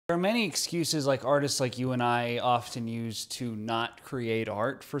There are many excuses like artists like you and I often use to not create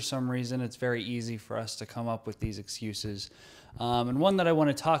art for some reason. It's very easy for us to come up with these excuses. And one that I want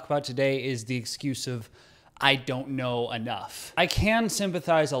to talk about today is the excuse of, I don't know enough. I can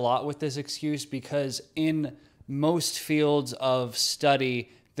sympathize a lot with this excuse because in most fields of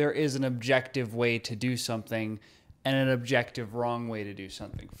study, there is an objective way to do something and an objective wrong way to do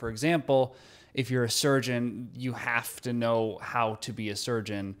something. For example, if you're a surgeon, you have to know how to be a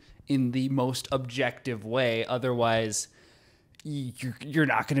surgeon in the most objective way. Otherwise, you're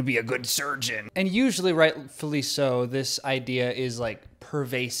not going to be a good surgeon. And usually, rightfully so, this idea is like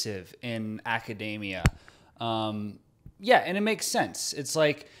pervasive in academia. Yeah, and it makes sense. It's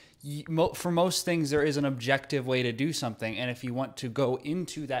like, for most things, there is an objective way to do something. And if you want to go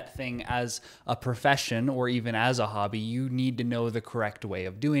into that thing as a profession or even as a hobby, you need to know the correct way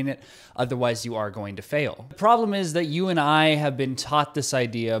of doing it. Otherwise, you are going to fail. The problem is that you and I have been taught this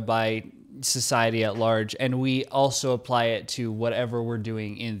idea by society at large, and we also apply it to whatever we're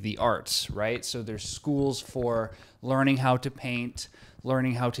doing in the arts, right? So there's schools for learning how to paint,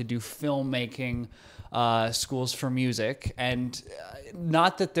 learning how to do filmmaking, schools for music, and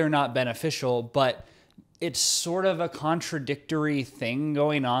not that they're not beneficial, but it's sort of a contradictory thing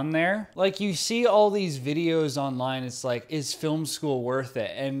going on there. Like, you see all these videos online, it's like, is film school worth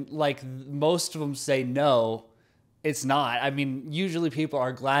it? And like, most of them say no, it's not. I mean, usually people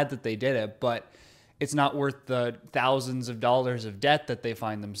are glad that they did it, but it's not worth the thousands of dollars of debt that they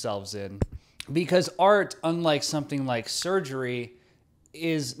find themselves in. Because art, unlike something like surgery,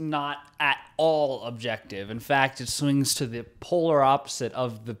 is not at all objective. In fact, it swings to the polar opposite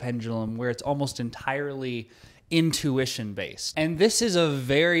of the pendulum, where it's almost entirely intuition based. And this is a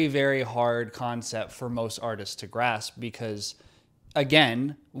very, very hard concept for most artists to grasp because,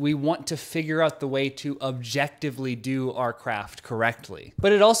 again, we want to figure out the way to objectively do our craft correctly.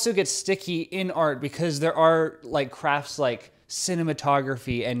 But it also gets sticky in art because there are like crafts like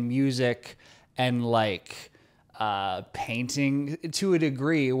cinematography and music and like painting to a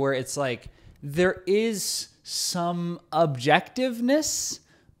degree where it's like there is some objectiveness,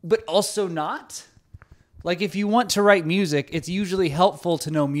 but also not. Like, if you want to write music, it's usually helpful to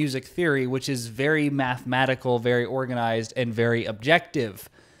know music theory, which is very mathematical, very organized, and very objective.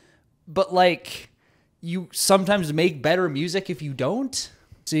 But like, you sometimes make better music if you don't.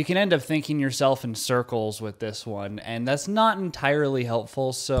 So you can end up thinking yourself in circles with this one, and that's not entirely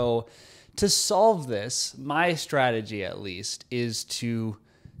helpful. So to solve this, my strategy at least is to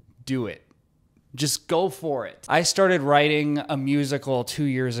do it. Just go for it. I started writing a musical 2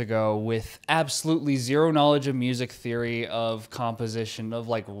 years ago with absolutely zero knowledge of music theory, of composition, of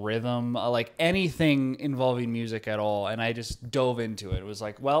like rhythm, like anything involving music at all. And I just dove into it. It was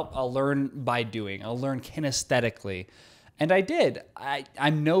like, well, I'll learn by doing. I'll learn kinesthetically. And I did.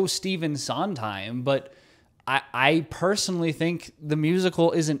 I'm no Stephen Sondheim, but I personally think the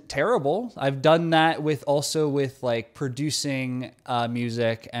musical isn't terrible. I've done that with like producing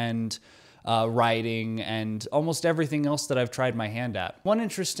music and writing and almost everything else that I've tried my hand at. One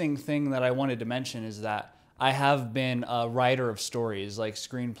interesting thing that I wanted to mention is that I have been a writer of stories, like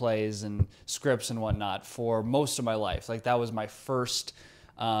screenplays and scripts and whatnot, for most of my life. Like, that was my first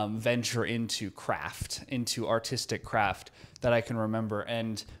venture into craft, into artistic craft that I can remember.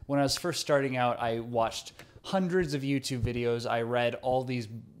 And when I was first starting out, I watched hundreds of YouTube videos. I read all these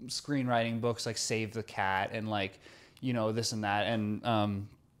screenwriting books like Save the Cat and like, you know, this and that. And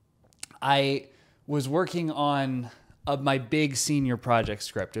I was working on my big senior project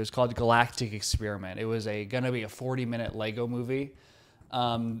script. It was called Galactic Experiment. It was gonna be a 40-minute Lego movie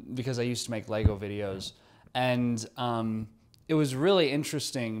because I used to make Lego videos. And it was really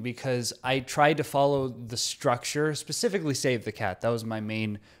interesting because I tried to follow the structure, specifically Save the Cat. That was my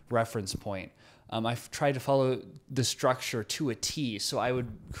main reference point. I tried to follow the structure to a T, so I would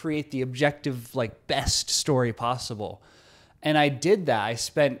create the objective, like, best story possible. And I did that. I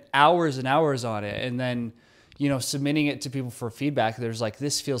spent hours and hours on it, and then, you know, submitting it to people for feedback. There's like,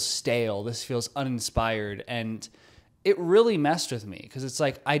 this feels stale, this feels uninspired, and it really messed with me because it's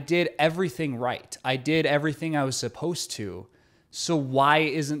like, I did everything right. I did everything I was supposed to. So why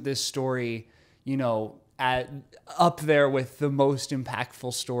isn't this story, you know, up there with the most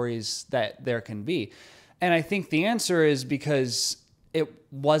impactful stories that there can be? And I think the answer is because it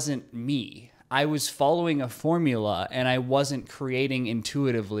wasn't me. I was following a formula and I wasn't creating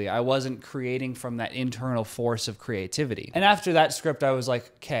intuitively. I wasn't creating from that internal force of creativity. And after that script, I was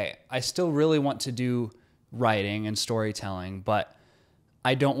like, okay, I still really want to do writing and storytelling, but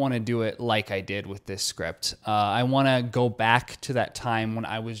I don't want to do it like I did with this script. I want to go back to that time when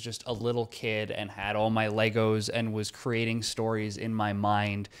I was just a little kid and had all my Legos and was creating stories in my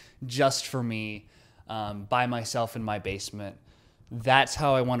mind just for me, by myself in my basement. That's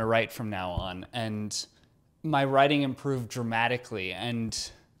how I want to write from now on. And my writing improved dramatically. And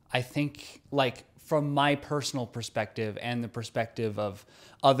I think, like, from my personal perspective and the perspective of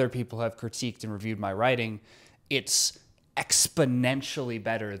other people who have critiqued and reviewed my writing, it's exponentially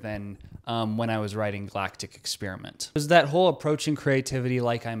better than when I was writing Galactic Experiment. There's that whole approaching creativity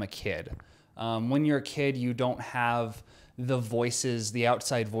like I'm a kid. When you're a kid, you don't have the voices, the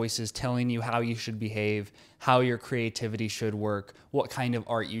outside voices telling you how you should behave, how your creativity should work, what kind of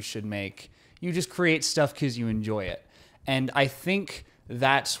art you should make. You just create stuff because you enjoy it. And I think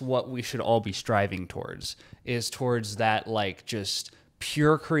that's what we should all be striving towards, is towards that, like, just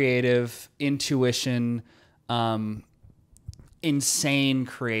pure creative intuition, insane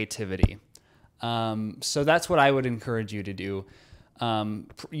creativity. So that's what I would encourage you to do.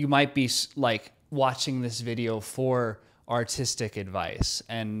 You might be like watching this video for artistic advice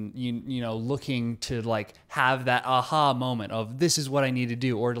and you know, looking to like have that aha moment of this is what I need to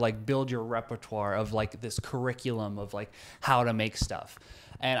do, or to like build your repertoire of like this curriculum of like how to make stuff.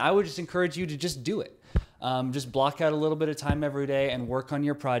 And I would just encourage you to just do it. Just block out a little bit of time every day and work on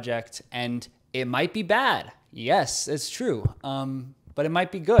your project. And it might be bad. Yes, it's true. But it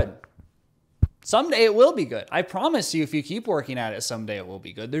might be good. Someday it will be good. I promise you, if you keep working at it, someday it will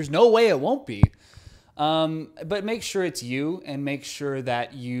be good. There's no way it won't be. But make sure it's you, and make sure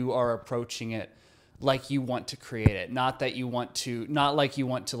that you are approaching it like you want to create it. Not like you want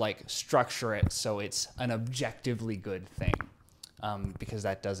to like structure it so it's an objectively good thing. Because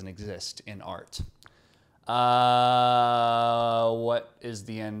that doesn't exist in art. What is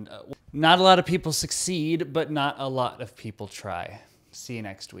the end? Not a lot of people succeed, but not a lot of people try. See you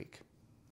next week.